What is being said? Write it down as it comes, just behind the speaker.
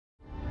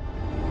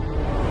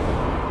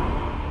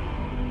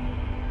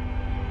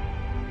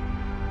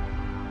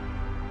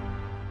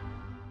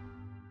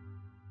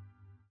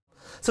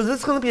So this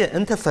is going to be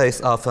an interface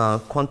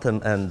of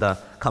quantum and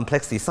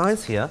complexity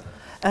science here.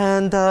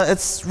 And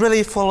it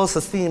really follows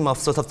the theme of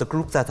sort of the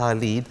group that I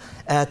lead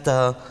at,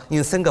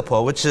 in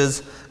Singapore, which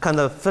is kind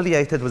of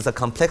affiliated with the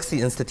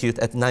Complexity Institute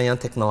at Nanyang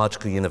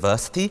Technological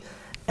University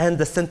and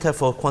the Center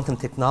for Quantum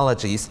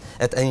Technologies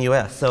at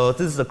NUS. So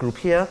this is a group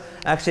here.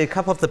 Actually, a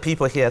couple of the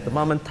people here at the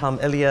moment, Tom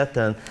Elliott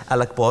and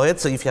Alec Boyd.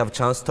 So if you have a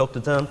chance to talk to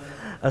them.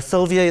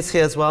 Sylvia is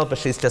here as well, but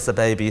she's just a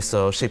baby,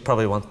 so she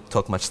probably won't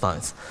talk much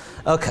science.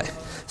 Okay.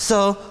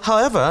 So,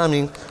 however, I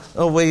mean,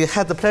 we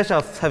had the pleasure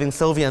of having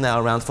Sylvia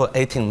now around for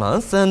 18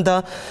 months,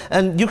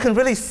 and you can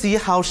really see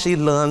how she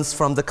learns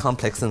from the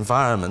complex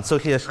environment. So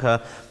here's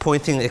her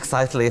pointing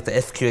excitedly at the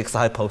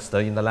FQXi poster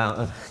in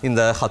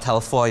the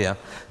hotel foyer.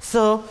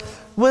 So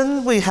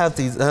when we have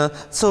these,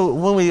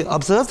 when we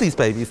observe these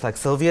babies like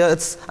Sylvia,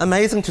 it's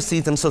amazing to see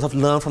them sort of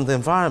learn from the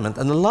environment.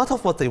 And a lot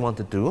of what they want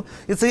to do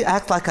is they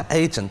act like an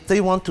agent.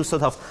 They want to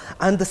sort of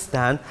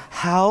understand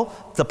how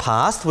the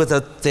past, whether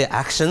their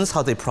actions,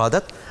 how they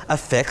product,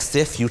 affects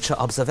their future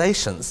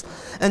observations.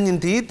 And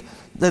indeed,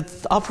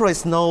 it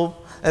operates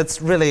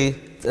it's really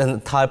an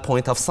entire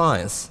point of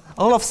science.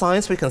 All of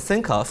science we can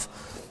think of,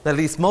 at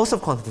least most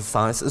of quantitative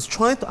science, is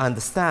trying to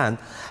understand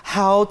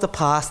how the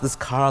past is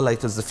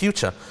correlated with the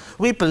future.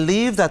 We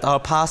believe that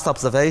our past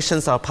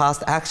observations, our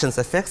past actions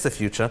affect the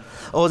future,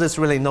 or there's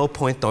really no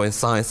point in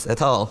science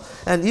at all.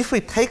 And if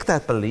we take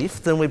that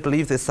belief, then we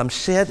believe there's some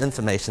shared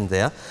information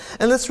there,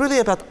 and it's really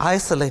about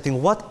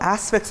isolating what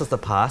aspects of the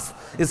past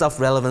is of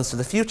relevance to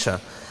the future.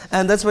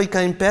 And as we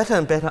gain better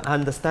and better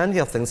understanding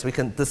of things, we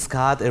can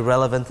discard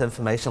irrelevant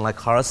information like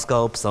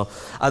horoscopes or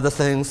other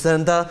things,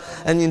 and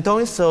in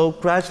doing so,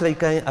 gradually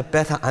gain a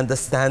better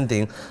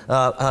understanding,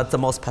 the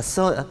most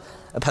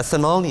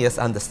parsimonious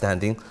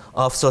understanding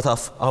of sort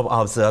of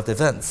our observed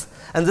events.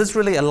 And this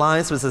really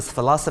aligns with this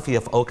philosophy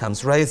of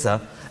Occam's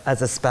razor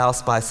as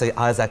espoused by, say,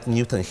 Isaac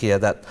Newton here,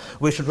 that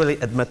we should really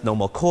admit no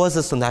more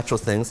causes to natural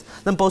things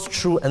than both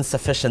true and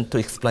sufficient to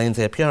explain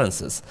their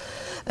appearances.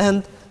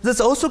 And this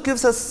also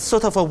gives us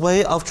sort of a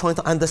way of trying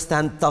to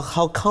understand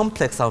how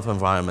complex our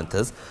environment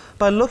is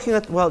by looking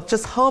at, well,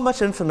 just how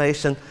much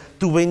information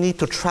do we need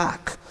to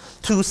track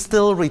to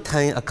still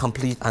retain a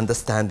complete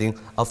understanding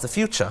of the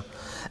future.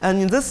 And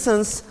in this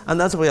sense,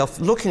 another way of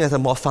looking at it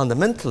more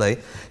fundamentally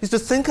is to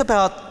think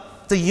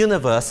about the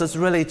universe as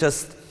really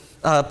just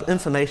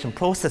information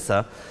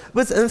processor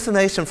with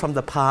information from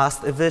the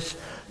past, which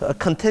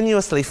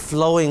continuously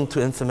flowing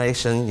to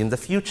information in the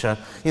future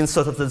in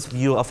sort of this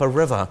view of a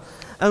river.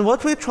 And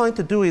what we're trying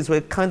to do is we're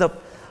kind of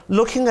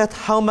looking at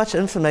how much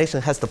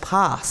information has to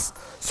pass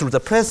through the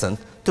present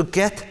to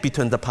get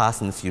between the past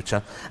and the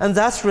future. And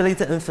that's really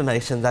the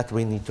information that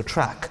we need to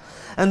track.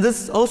 And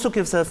this also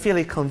gives a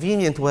fairly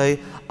convenient way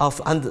of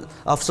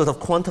sort of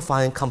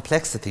quantifying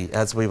complexity,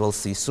 as we will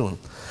see soon.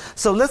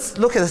 So let's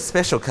look at a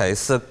special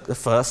case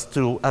first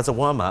as a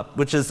warm-up,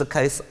 which is the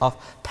case of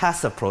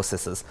passive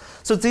processes.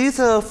 So these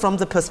are from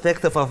the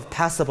perspective of a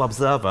passive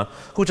observer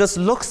who just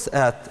looks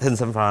at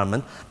his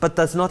environment but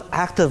does not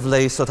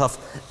actively sort of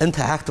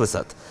interact with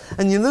it.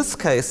 And in this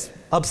case,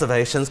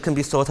 observations can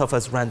be thought of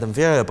as random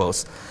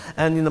variables.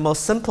 And in the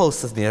most simple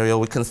scenario,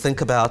 we can think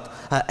about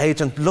an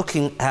agent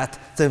looking at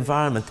the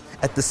environment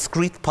at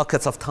discrete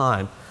pockets of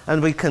time.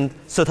 And we can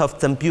sort of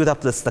then build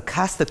up this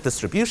stochastic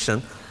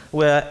distribution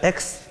where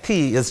xt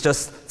is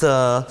just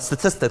the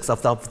statistics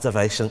of the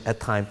observation at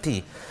time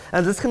t.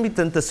 And this can be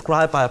then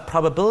described by a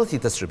probability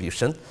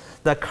distribution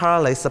that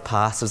correlates the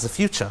past with the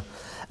future.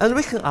 And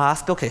we can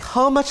ask, okay,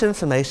 how much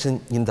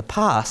information in the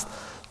past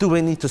do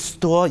we need to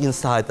store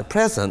inside the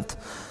present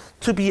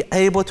to be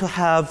able to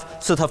have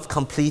sort of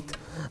complete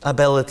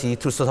ability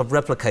to sort of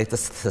replicate the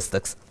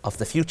statistics of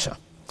the future?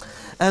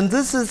 And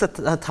this is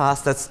a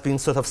task that's been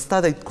sort of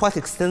studied quite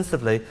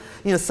extensively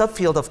in a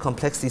subfield of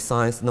complexity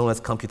science known as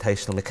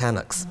computational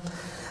mechanics.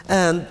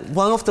 And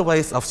one of the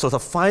ways of sort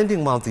of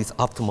finding one of these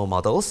optimal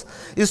models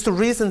is to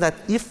reason that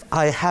if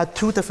I had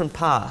two different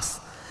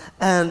paths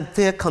and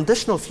their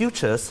conditional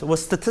futures were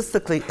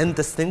statistically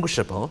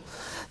indistinguishable,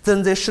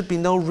 then there should be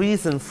no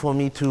reason for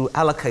me to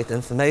allocate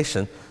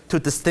information to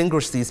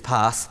distinguish these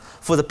paths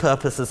for the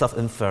purposes of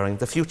inferring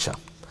the future.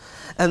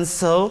 And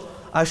so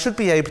I should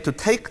be able to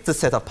take the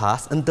set of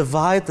paths and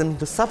divide them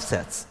into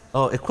subsets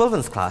or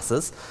equivalence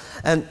classes,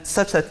 and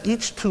such that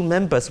each two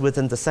members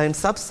within the same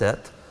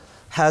subset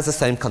has the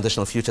same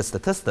conditional future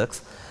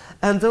statistics.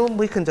 And then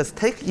we can just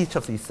take each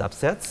of these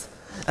subsets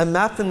and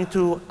map them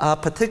into a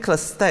particular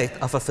state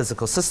of a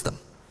physical system.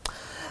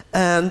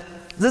 And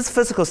this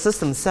physical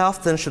system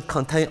itself then should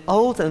contain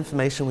all the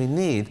information we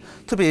need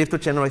to be able to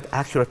generate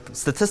accurate,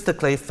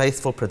 statistically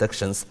faithful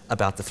predictions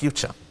about the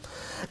future.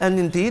 And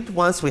indeed,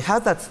 once we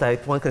have that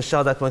state, one can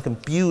show that one can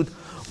build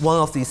one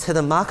of these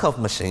hidden Markov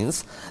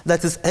machines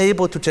that is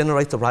able to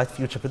generate the right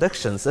future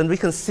predictions. And we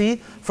can see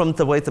from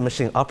the way the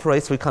machine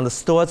operates, we kind of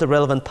store the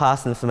relevant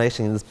past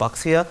information in this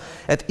box here.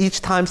 At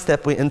each time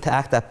step, we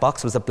interact that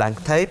box with a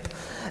blank tape.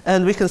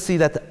 And we can see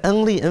that the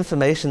only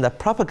information that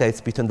propagates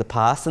between the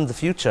past and the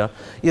future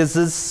is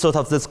this sort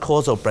of this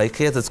causal break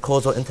here, this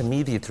causal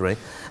intermediary.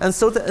 And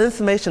so the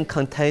information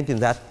contained in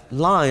that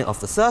line of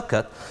the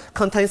circuit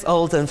contains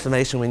all the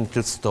information we need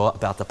to store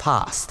about the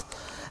past.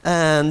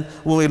 And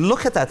when we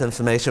look at that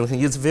information, we can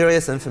use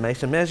various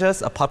information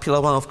measures. A popular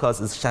one, of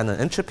course, is Shannon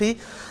entropy.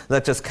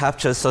 That just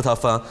captures sort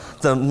of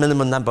the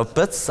minimum number of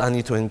bits I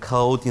need to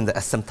encode in the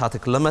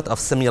asymptotic limit of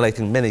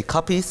simulating many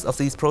copies of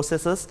these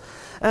processes.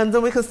 And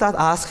then we can start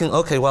asking,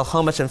 OK, well,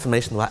 how much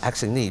information do I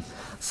actually need?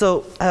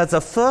 So as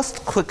a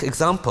first quick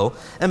example,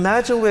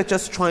 imagine we're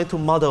just trying to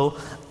model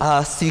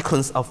a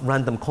sequence of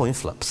random coin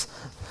flips.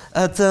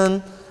 Then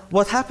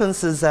what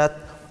happens is that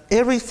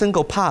every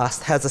single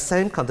past has the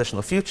same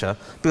conditional future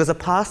because the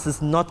past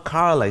is not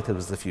correlated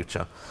with the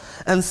future.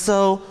 And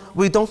so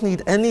we don't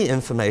need any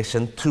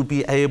information to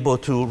be able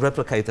to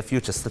replicate the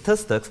future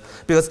statistics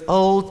because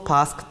all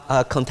past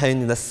are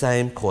contained in the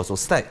same causal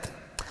state.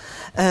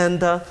 And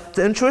the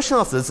intuition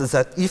of this is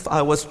that if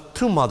I was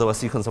to model a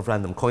sequence of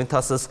random coin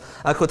tosses,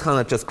 I could kind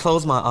of just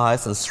close my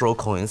eyes and throw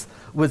coins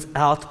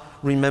without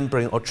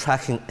remembering or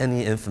tracking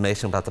any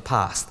information about the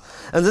past.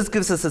 And this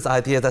gives us this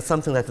idea that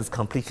something that is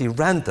completely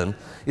random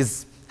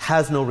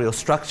has no real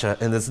structure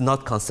and is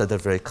not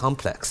considered very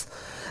complex.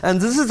 And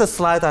this is a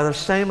slide that I've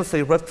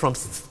shamelessly ripped from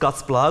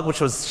Scott's blog,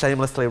 which was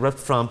shamelessly ripped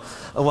from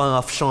one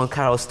of Sean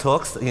Carroll's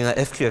talks in an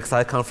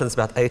FQXi conference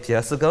about 8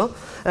 years ago.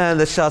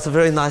 And it shows a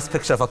very nice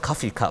picture of a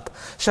coffee cup,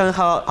 showing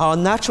how our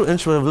natural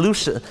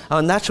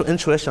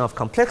intuition of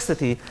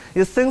complexity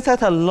is things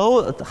that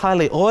are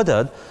highly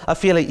ordered are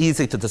fairly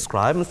easy to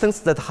describe, and things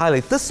that are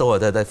highly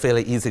disordered are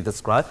fairly easy to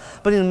describe.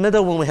 But in the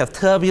middle, when we have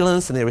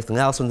turbulence and everything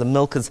else, when the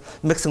milk is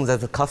mixing with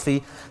the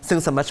coffee,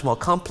 things are much more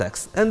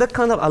complex. And that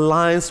kind of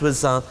aligns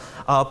with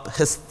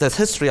the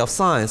history of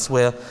science,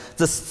 where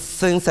the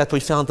things that we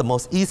found the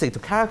most easy to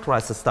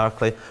characterize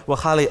historically were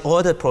highly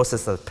ordered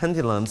processes like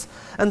pendulums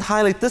and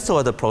highly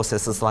disordered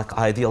processes like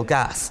ideal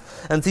gas.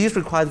 And these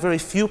required very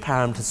few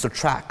parameters to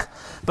track.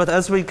 But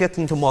as we get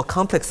into more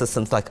complex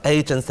systems like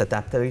agents,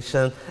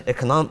 adaptation,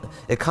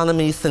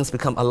 economies, things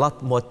become a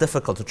lot more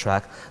difficult to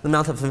track. The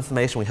amount of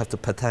information we have to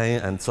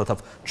pertain and sort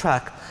of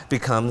track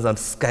becomes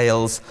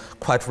scales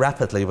quite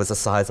rapidly with the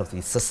size of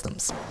these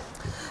systems.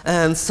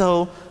 And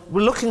so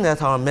we're looking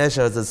at our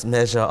measure, this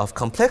measure of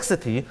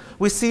complexity,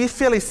 we see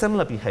fairly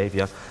similar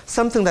behavior.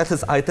 Something that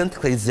is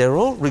identically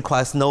zero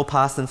requires no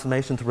past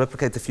information to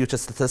replicate the future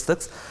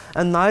statistics,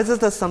 and neither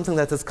does something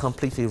that is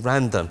completely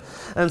random.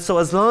 And so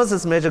as long as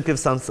this measure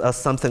gives us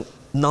something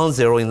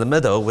non-zero in the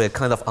middle, we're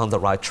kind of on the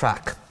right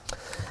track.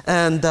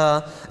 And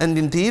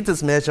indeed,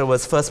 this measure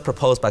was first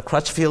proposed by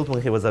Crutchfield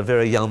when he was a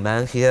very young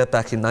man here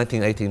back in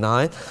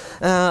 1989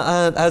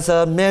 as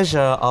a measure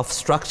of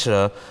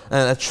structure,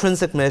 an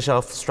intrinsic measure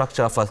of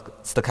structure of a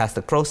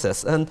stochastic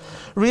process. And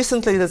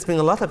recently, there's been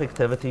a lot of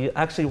activity.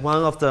 Actually,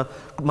 one of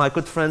my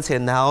good friends here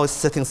now is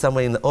sitting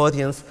somewhere in the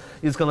audience.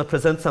 He's going to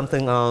present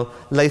something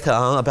later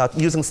on about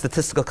using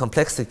statistical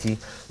complexity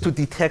to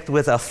detect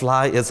whether a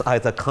fly is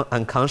either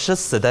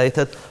unconscious,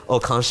 sedated, or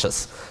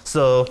conscious.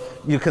 So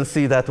you can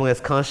see that when it's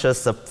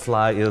conscious, the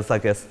fly is, I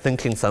guess,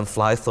 thinking some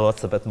fly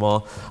thoughts a bit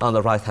more on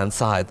the right-hand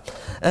side.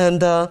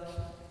 And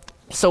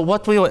so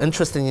what we were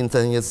interested in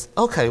then is,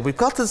 OK, we've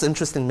got this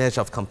interesting measure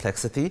of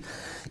complexity.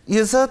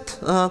 Is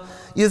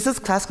this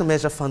classical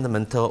measure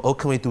fundamental, or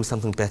can we do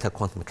something better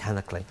quantum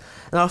mechanically?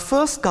 And our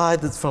first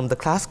guide is from the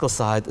classical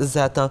side is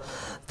that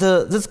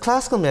this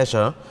classical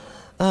measure,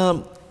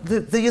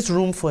 there is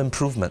room for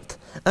improvement.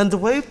 And the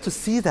way to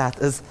see that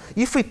is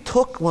if we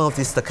took one of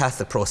these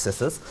stochastic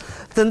processes,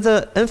 then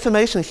the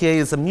information here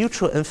is a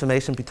mutual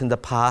information between the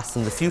past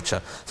and the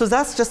future. So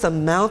that's just the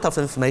amount of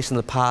information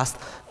the past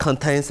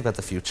contains about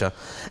the future.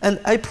 And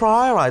a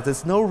priori,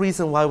 there's no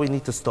reason why we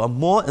need to store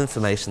more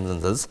information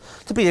than this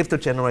to be able to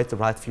generate the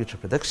right future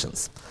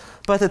predictions.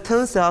 But it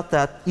turns out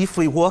that if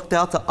we worked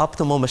out the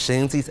optimal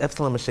machines, these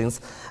epsilon machines,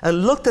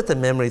 and looked at the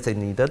memory they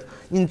needed,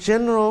 in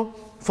general,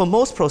 for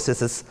most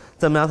processes,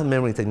 the amount of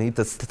memory they need,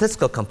 the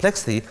statistical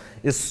complexity,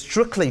 is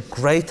strictly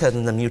greater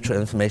than the mutual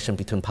information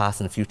between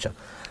past and future.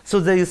 So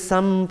there is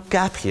some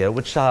gap here,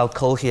 which I'll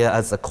call here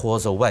as a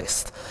causal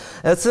waste.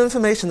 It's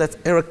information that's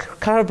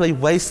irrecoverably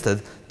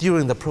wasted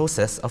during the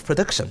process of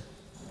prediction.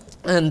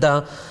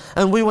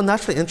 And we were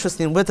naturally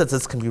interested in whether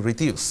this can be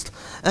reduced.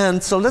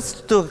 And so let's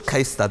do a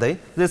case study.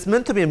 There's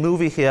meant to be a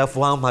movie here of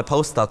one of my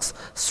postdocs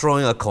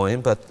throwing a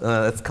coin, but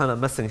it's kind of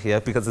missing here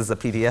because it's a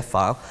PDF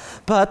file.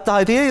 But the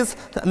idea is,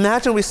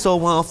 imagine we saw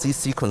one of these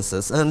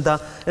sequences. And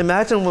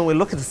imagine when we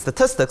look at the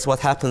statistics, what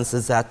happens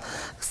is that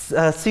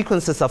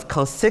sequences of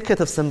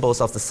consecutive symbols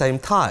of the same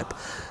type,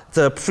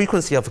 the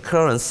frequency of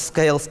occurrence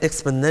scales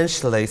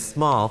exponentially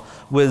small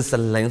with the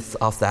length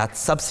of that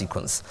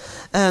subsequence.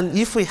 And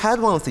if we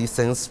had one of these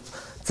things,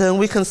 then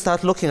we can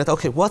start looking at,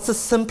 okay, what's the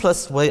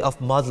simplest way of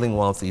modeling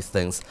one of these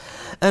things?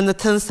 And it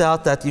turns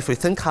out that if we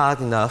think hard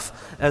enough,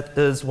 it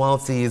is one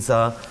of these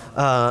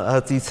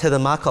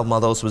hidden Markov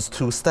models with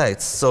two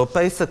states. So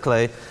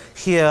basically,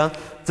 here,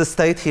 the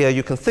state here,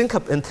 you can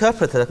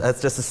interpret it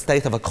as just a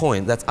state of a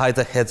coin that's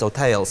either heads or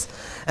tails.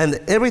 And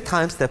every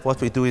time step,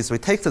 what we do is we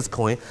take this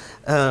coin,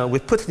 we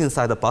put it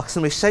inside a box,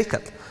 and we shake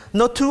it.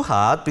 Not too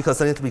hard, because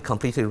they need to be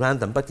completely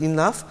random, but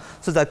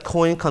enough so that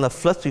coin kind of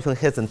flips between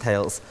heads and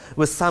tails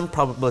with some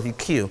probability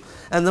q.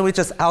 And then we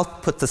just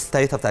output the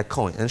state of that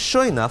coin. And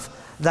sure enough,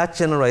 that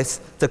generates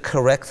the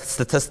correct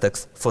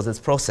statistics for this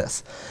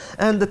process.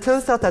 And it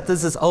turns out that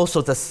this is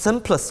also the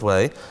simplest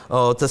way,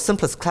 or the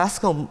simplest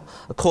classical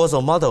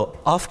causal model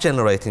of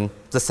generating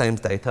the same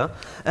data.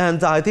 And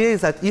the idea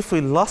is that if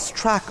we lost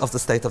track of the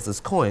state of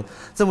this coin,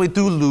 then we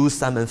do lose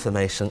some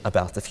information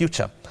about the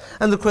future.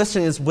 And the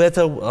question is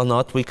whether or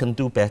not we can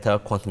do better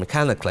quantum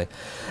mechanically.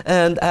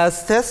 And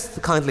as Tess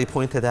kindly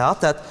pointed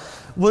out, that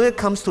when it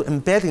comes to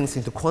embeddings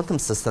into quantum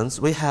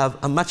systems, we have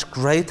a much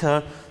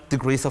greater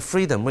degrees of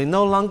freedom. We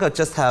no longer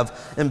just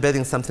have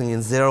embedding something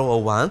in 0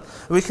 or 1.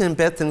 We can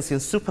embed things in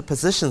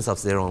superpositions of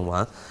 0 and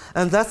 1.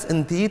 And that's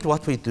indeed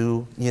what we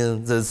do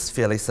in this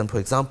fairly simple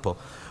example.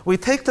 We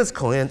take this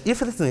coin, and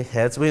if it's in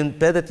heads, we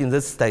embed it in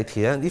this state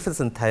here. And if it's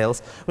in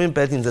tails, we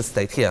embed it in this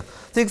state here.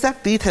 The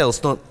exact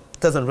details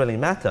doesn't really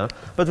matter,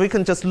 but we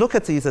can just look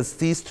at these as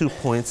these 2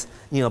 points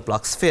in a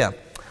block sphere.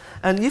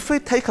 And if we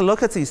take a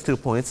look at these 2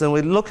 points and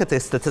we look at their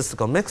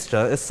statistical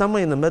mixture, it's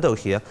somewhere in the middle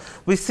here,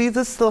 we see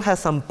this still has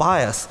some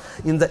bias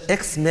in the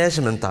x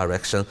measurement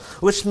direction,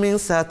 which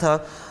means that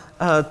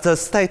the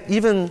state,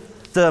 even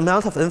the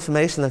amount of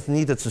information that's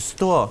needed to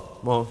store,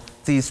 well,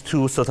 these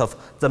two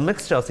the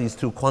mixture of these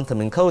 2 quantum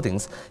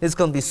encodings is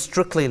going to be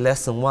strictly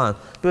less than 1,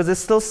 because there's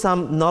still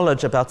some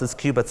knowledge about this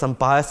qubit, some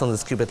bias on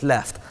this qubit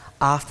left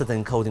after the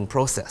encoding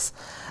process.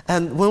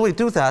 And when we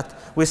do that,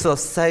 we sort of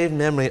save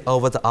memory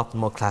over the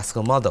optimal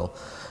classical model.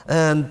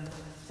 And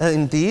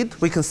indeed,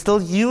 we can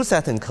still use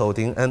that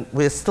encoding, and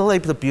we're still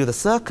able to build a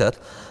circuit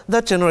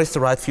that generates the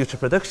right future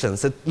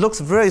predictions. It looks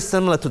very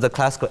similar to the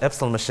classical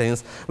epsilon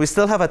machines. We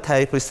still have a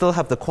tape, we still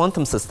have the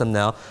quantum system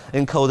now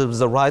encoded with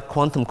the right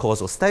quantum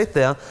causal state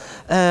there,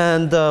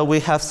 and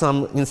we have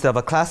some, instead of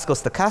a classical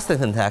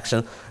stochastic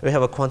interaction, we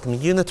have a quantum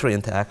unitary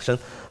interaction.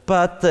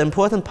 But the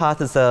important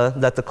part is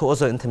that the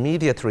causal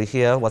intermediary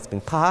here, what's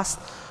being passed,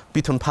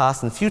 between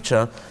past and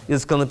future,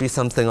 is going to be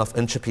something of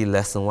entropy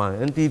less than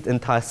 1. Indeed, the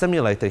entire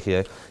simulator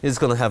here is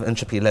going to have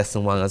entropy less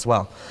than 1 as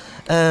well.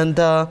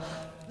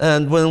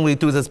 And when we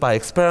do this by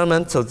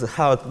experiment, so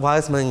Howard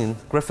Wiseman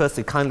and Griffiths,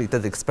 they kindly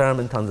did the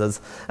experiment on this,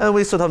 and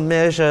we sort of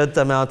measured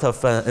the amount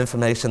of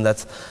information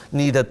that's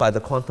needed by the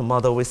quantum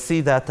model. We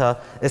see that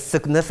it's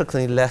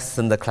significantly less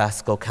than the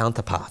classical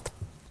counterpart.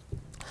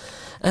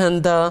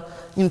 And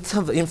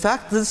in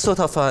fact, this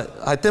sort of,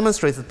 I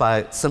demonstrated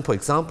by a simple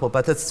example,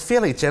 but it's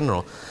fairly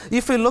general.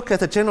 If we look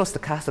at a general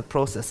stochastic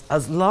process,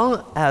 as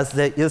long as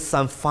there is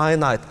some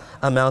finite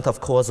amount of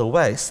causal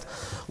waste,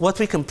 what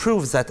we can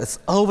prove is that it's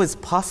always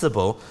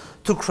possible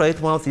to create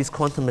one of these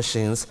quantum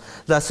machines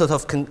that sort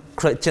of can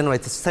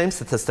generate the same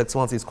statistics,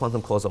 one of these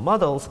quantum causal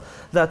models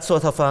that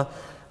sort of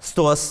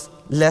stores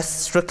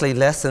strictly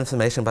less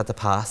information about the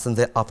past than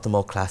their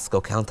optimal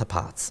classical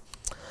counterparts.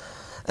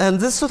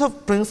 And this sort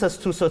of brings us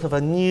to sort of a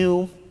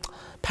new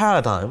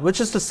paradigm, which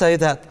is to say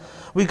that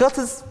we got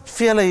this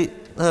fairly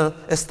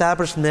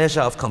established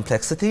measure of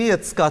complexity.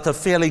 It's got a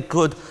fairly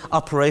good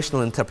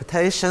operational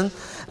interpretation,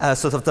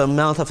 sort of the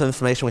amount of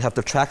information we have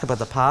to track about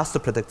the past to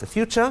predict the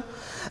future.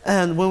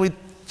 And when we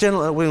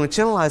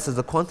generalize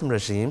the quantum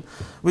regime,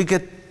 we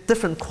get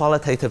different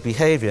qualitative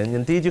behavior. And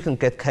indeed, you can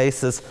get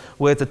cases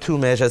where the 2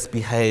 measures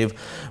behave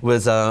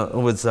with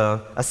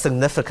a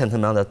significant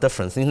amount of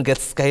difference. You can get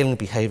scaling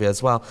behavior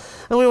as well.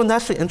 And we were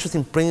naturally interested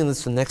in bringing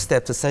this to the next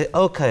step to say,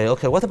 okay,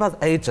 what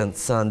about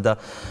agents? And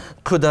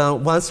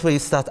once we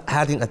start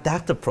adding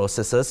adaptive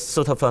processes,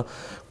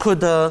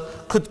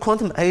 could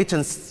quantum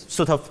agents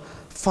sort of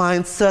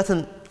find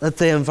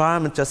the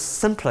environment just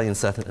simpler in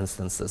certain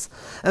instances?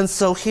 And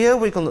so here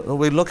we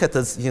look at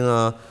this,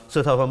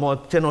 sort of a more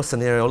general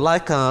scenario,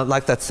 like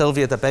that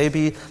Sylvia, the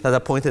baby that I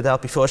pointed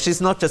out before. She's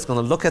not just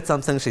going to look at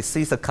something. She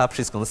sees a cup,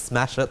 she's going to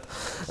smash it.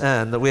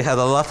 And we had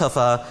a lot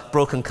of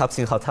broken cups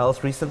in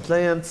hotels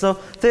recently. And so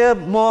they're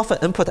more of an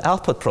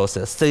input-output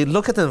process. They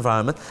look at the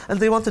environment, and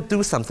they want to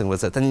do something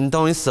with it. And in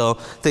doing so,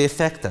 they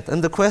affect it.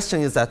 And the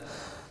question is that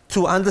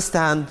to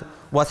understand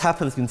what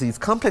happens in these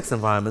complex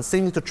environments,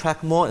 they need to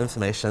track more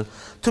information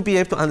to be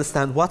able to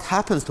understand what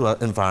happens to an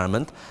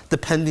environment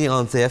depending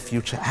on their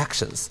future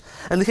actions.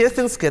 And here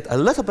things get a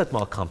little bit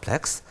more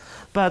complex,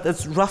 but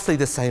it's roughly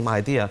the same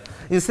idea.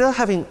 Instead of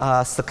having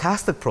a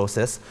stochastic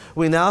process,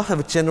 we now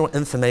have a general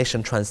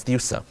information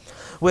transducer.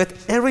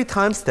 With every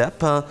time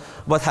step,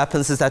 what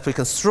happens is that we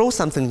can throw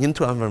something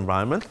into our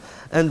environment,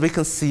 and we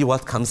can see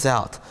what comes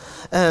out.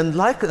 And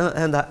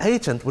our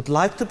agent would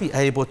like to be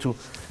able to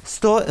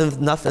store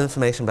enough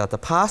information about the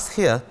past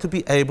here to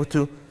be able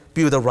to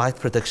build the right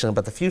prediction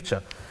about the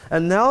future.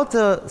 And now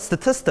the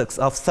statistics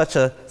of such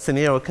a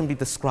scenario can be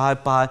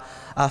described by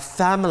a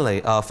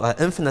family of, an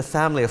infinite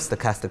family of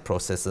stochastic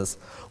processes,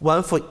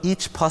 one for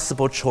each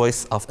possible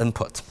choice of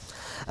input.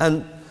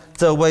 And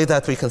the way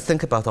that we can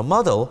think about a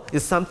model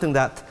is something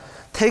that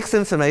takes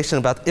information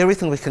about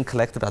everything we can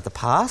collect about the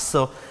past,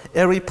 so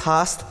every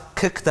past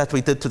kick that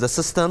we did to the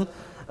system,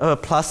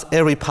 plus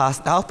every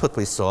past output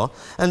we saw,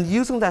 and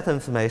using that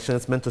information,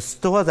 it's meant to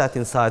store that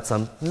inside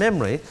some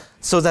memory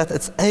so that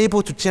it's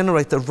able to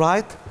generate the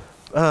right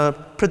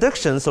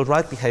predictions or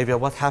right behavior,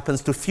 what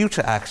happens to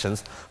future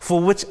actions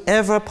for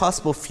whichever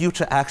possible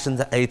future action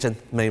the agent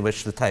may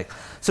wish to take.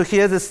 So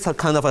here there's a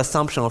kind of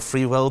assumption of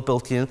free will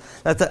built in,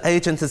 that the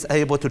agent is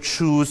able to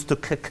choose to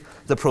kick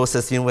the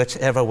process in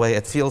whichever way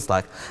it feels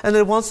like. And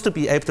it wants to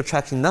be able to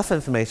track enough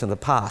information in the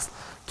past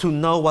to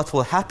know what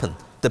will happen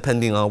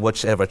depending on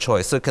whichever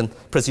choice, so it can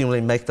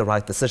presumably make the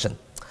right decision.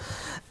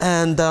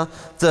 And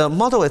the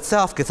model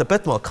itself gets a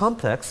bit more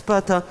complex,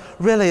 but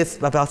really it's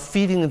about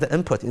feeding in the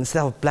input.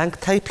 Instead of blank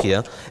tape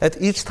here,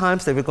 at each time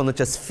step we're going to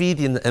just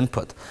feed in the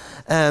input.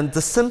 And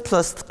the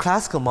simplest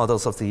classical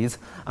models of these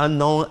are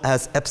known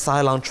as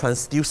epsilon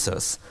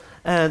transducers.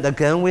 And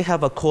again, we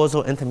have a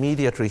causal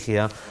intermediary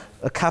here,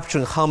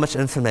 capturing how much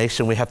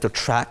information we have to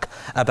track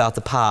about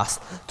the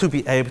past to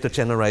be able to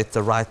generate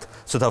the right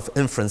sort of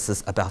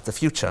inferences about the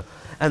future.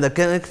 And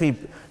again, it can be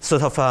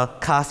sort of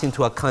cast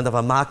into a kind of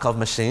a Markov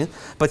machine,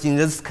 but in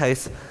this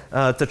case,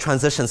 the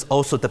transitions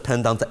also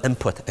depend on the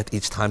input at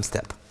each time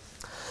step.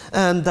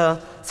 And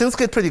things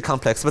get pretty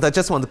complex, but I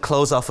just want to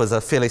close off with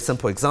a fairly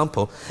simple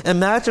example.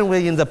 Imagine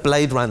we're in the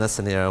Blade Runner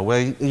scenario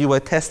where you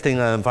were testing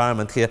an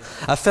environment here,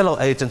 a fellow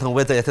agent on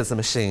whether it is a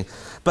machine.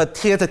 But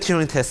here the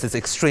Turing test is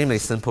extremely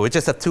simple. We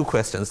just have two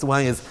questions.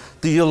 One is,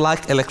 do you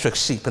like electric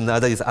sheep? And the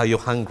other is, are you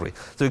hungry?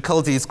 So we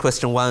call these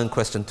question 1 and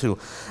question 2.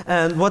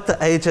 And what the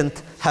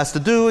agent has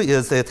to do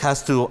is it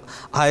has to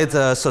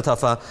either sort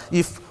of,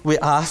 if we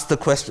ask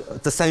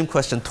the same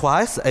question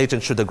twice, the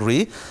agent should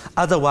agree.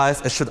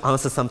 Otherwise, it should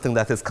answer something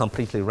that is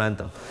completely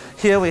random.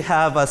 Here we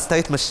have a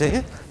state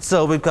machine.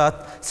 So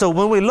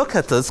when we look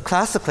at this,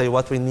 classically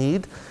what we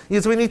need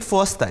is we need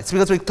 4 states,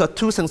 because we've got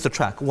 2 things to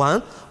track.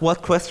 1,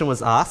 what question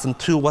was asked, and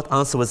 2, what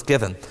answer was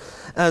given.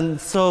 And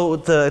so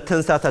it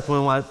turns out that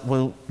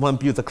when one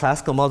builds a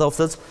classical model of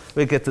this,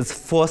 we get this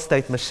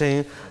 4-state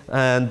machine,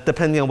 and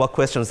depending on what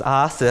question was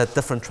asked, there are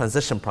different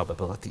transition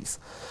probabilities.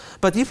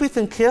 But if we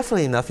think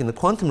carefully enough in the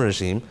quantum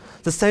regime,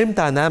 the same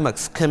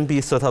dynamics can be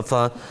sort of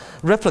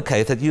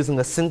replicated using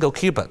a single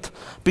qubit,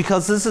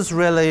 because this is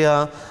really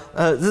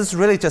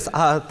just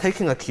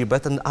taking a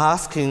qubit and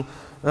asking.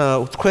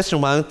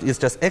 Question 1 is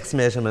just X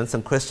measurements,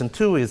 and question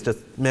 2 is just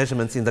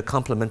measurements in the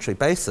complementary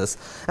basis.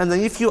 And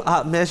then if you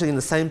measure in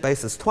the same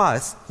basis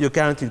twice, you're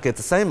guaranteed to get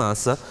the same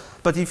answer.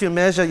 But if you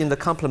measure in the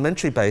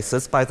complementary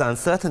basis by the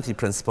uncertainty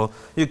principle,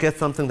 you get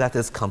something that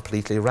is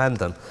completely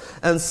random.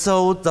 And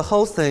so the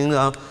whole thing,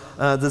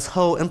 this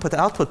whole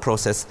input-output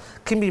process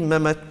can be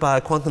mimicked by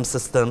a quantum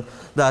system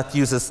that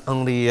uses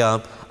only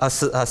a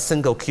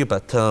single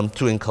qubit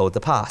to encode the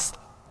past.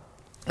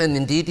 And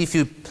indeed, if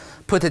you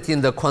put it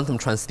in the quantum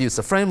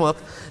transducer framework,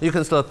 you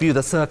can sort of build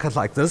a circuit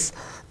like this,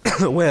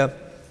 where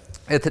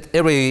at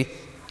every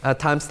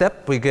time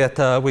step we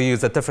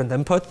use a different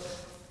input,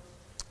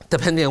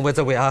 depending on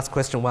whether we ask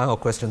question 1 or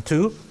question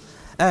 2,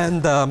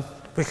 and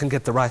we can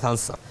get the right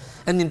answer.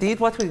 And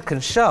indeed, what we can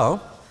show,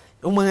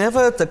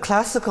 whenever the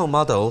classical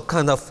model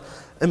kind of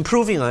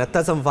improving on it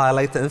doesn't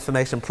violate the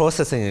information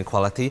processing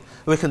inequality,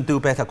 we can do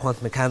better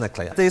quantum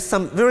mechanically. There's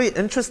some very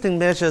interesting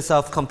measures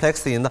of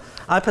complexity, and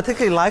I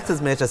particularly like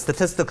this measure,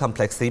 statistical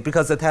complexity,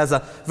 because it has a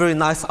very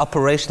nice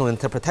operational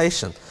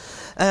interpretation.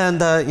 And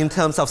in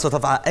terms of sort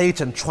of our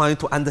agent trying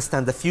to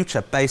understand the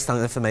future based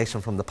on information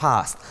from the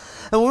past.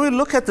 And when we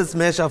look at this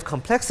measure of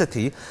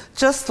complexity,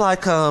 just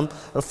like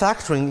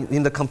factoring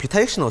in the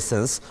computational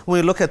sense,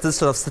 when we look at this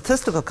sort of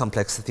statistical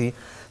complexity,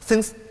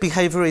 things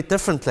behave very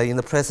differently in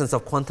the presence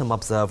of quantum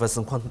observers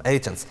and quantum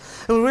agents.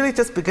 And we're really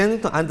just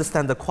beginning to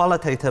understand the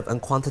qualitative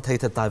and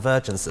quantitative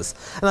divergences.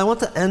 And I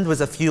want to end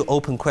with a few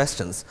open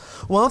questions.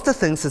 One of the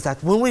things is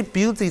that when we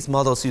build these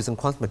models using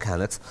quantum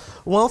mechanics,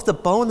 one of the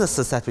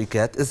bonuses that we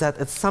get is that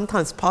it's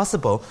sometimes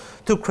possible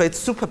to create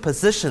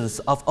superpositions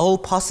of all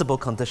possible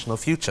conditional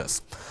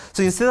futures.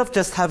 So instead of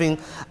just having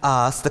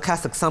a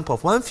stochastic sample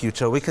of one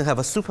future, we can have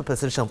a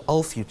superposition of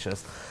all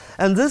futures.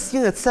 And this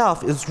in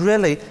itself is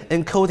really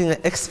encoding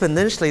an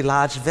exponentially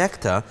large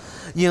vector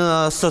in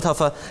a sort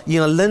of a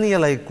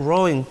linearly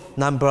growing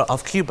number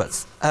of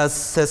qubits, as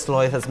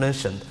Cecil has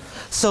mentioned.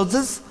 So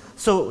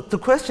the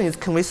question is,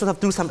 can we sort of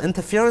do some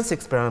interference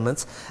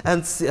experiments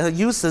and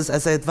use this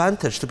as an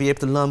advantage to be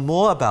able to learn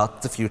more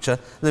about the future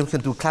than we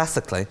can do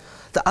classically?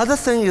 The other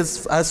thing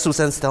is, as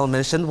Suzanne Stell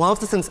mentioned, one of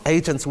the things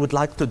agents would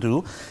like to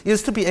do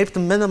is to be able to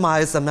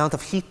minimize the amount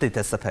of heat they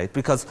dissipate,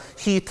 because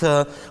heat,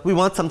 we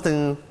want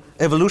something,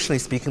 evolutionarily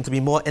speaking, to be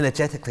more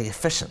energetically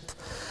efficient.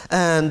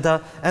 And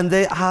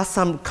there are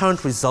some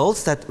current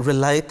results that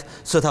relate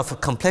sort of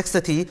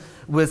complexity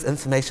with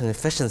information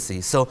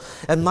efficiency. So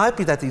it might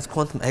be that these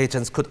quantum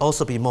agents could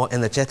also be more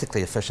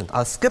energetically efficient.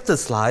 I'll skip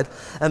this slide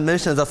and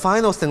mention the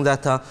final thing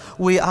that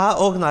we are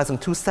organizing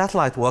 2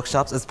 satellite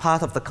workshops as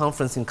part of the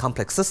conference in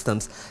complex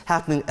systems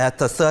happening at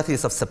the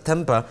 30th of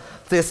September.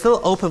 They're still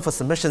open for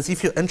submissions.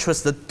 If you're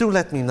interested, do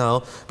let me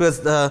know,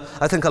 because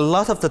I think a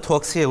lot of the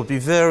talks here would be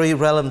very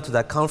relevant to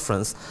that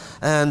conference.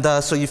 And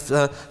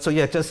so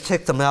yeah, just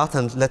check them out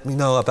and let me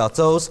know about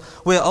those.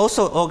 We're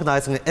also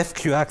organizing an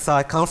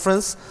FQXi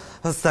conference,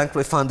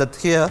 thankfully funded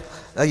here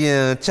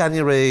in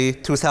January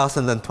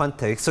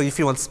 2020. So if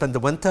you want to spend the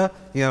winter,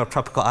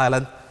 tropical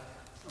island,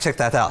 check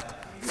that out.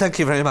 Thank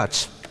you very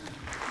much.